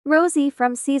Rosie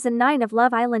from Season 9 of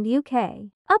Love Island UK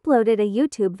uploaded a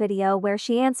YouTube video where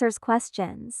she answers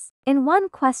questions. In one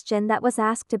question that was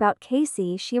asked about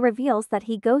Casey, she reveals that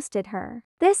he ghosted her.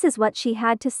 This is what she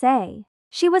had to say.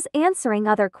 She was answering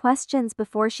other questions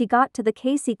before she got to the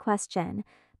Casey question,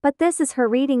 but this is her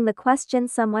reading the question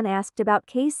someone asked about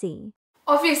Casey.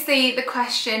 Obviously, the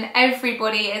question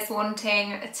everybody is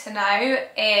wanting to know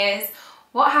is,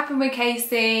 what happened with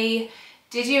Casey?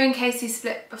 Did you and Casey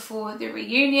split before the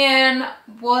reunion?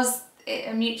 Was it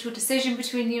a mutual decision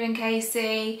between you and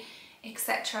Casey?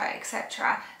 Etc,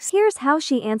 etc. Here's how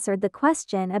she answered the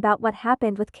question about what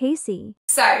happened with Casey.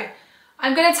 So,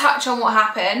 I'm going to touch on what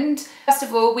happened. First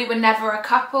of all, we were never a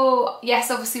couple. Yes,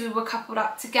 obviously we were coupled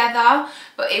up together,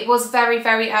 but it was very,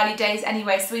 very early days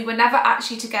anyway, so we were never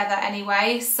actually together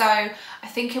anyway. So I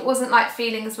think it wasn't like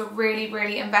feelings were really,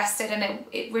 really invested, and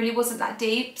it really wasn't that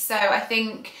deep. So I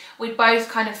think we both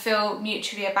kind of feel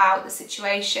mutually about the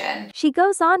situation. She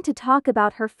goes on to talk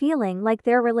about her feeling like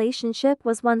their relationship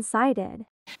was one-sided.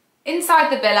 Inside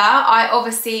the villa, I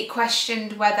obviously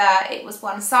questioned whether it was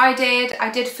one-sided. I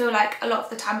did feel like a lot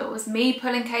of the time it was me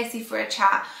pulling Casey for a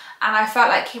chat, and I felt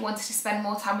like he wanted to spend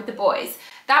more time with the boys.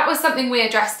 That was something we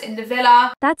addressed in the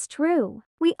villa. That's true.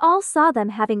 We all saw them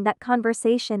having that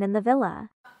conversation in the villa.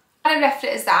 I left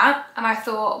it as that, and I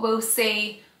thought we'll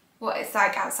see what it's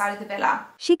like outside of the villa.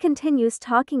 She continues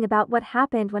talking about what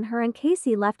happened when her and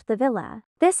Casey left the villa.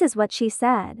 This is what she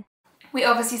said. We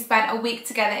obviously spent a week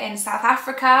together in South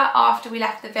Africa after we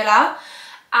left the villa,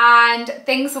 and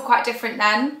things were quite different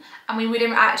then. I mean, we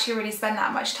didn't actually really spend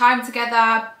that much time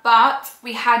together, but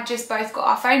we had just both got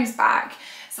our phones back.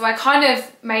 So I kind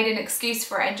of made an excuse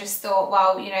for it and just thought,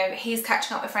 well, you know, he's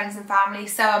catching up with friends and family,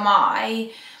 so am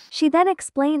I. She then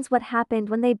explains what happened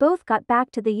when they both got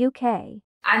back to the UK.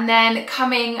 And then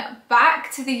coming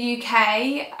back to the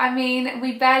UK, I mean,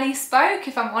 we barely spoke,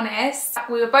 if I'm honest.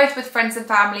 We were both with friends and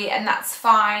family, and that's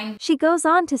fine. She goes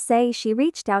on to say she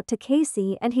reached out to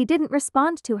Casey and he didn't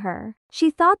respond to her. She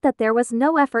thought that there was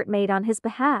no effort made on his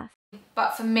behalf.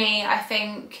 But for me, I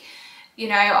think, you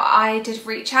know, I did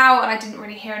reach out and I didn't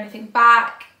really hear anything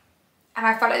back, and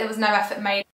I felt like there was no effort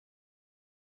made.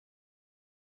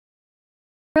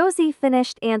 Rosie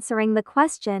finished answering the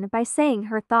question by saying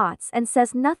her thoughts and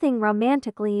says nothing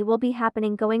romantically will be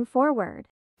happening going forward.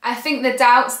 I think the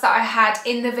doubts that I had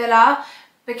in the villa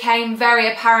became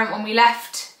very apparent when we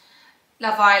left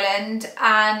Love Island,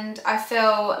 and I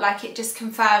feel like it just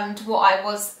confirmed what I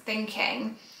was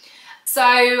thinking.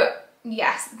 So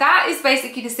yes, that is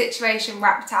basically the situation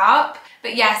wrapped up.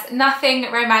 But yes, nothing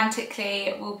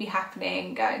romantically will be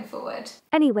happening going forward.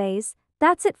 Anyways,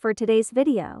 that's it for today's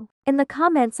video. In the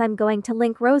comments I'm going to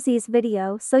link Rosie's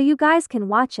video so you guys can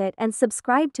watch it and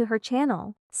subscribe to her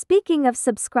channel. Speaking of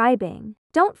subscribing,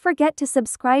 don't forget to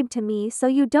subscribe to me so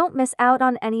you don't miss out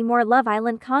on any more Love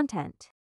Island content.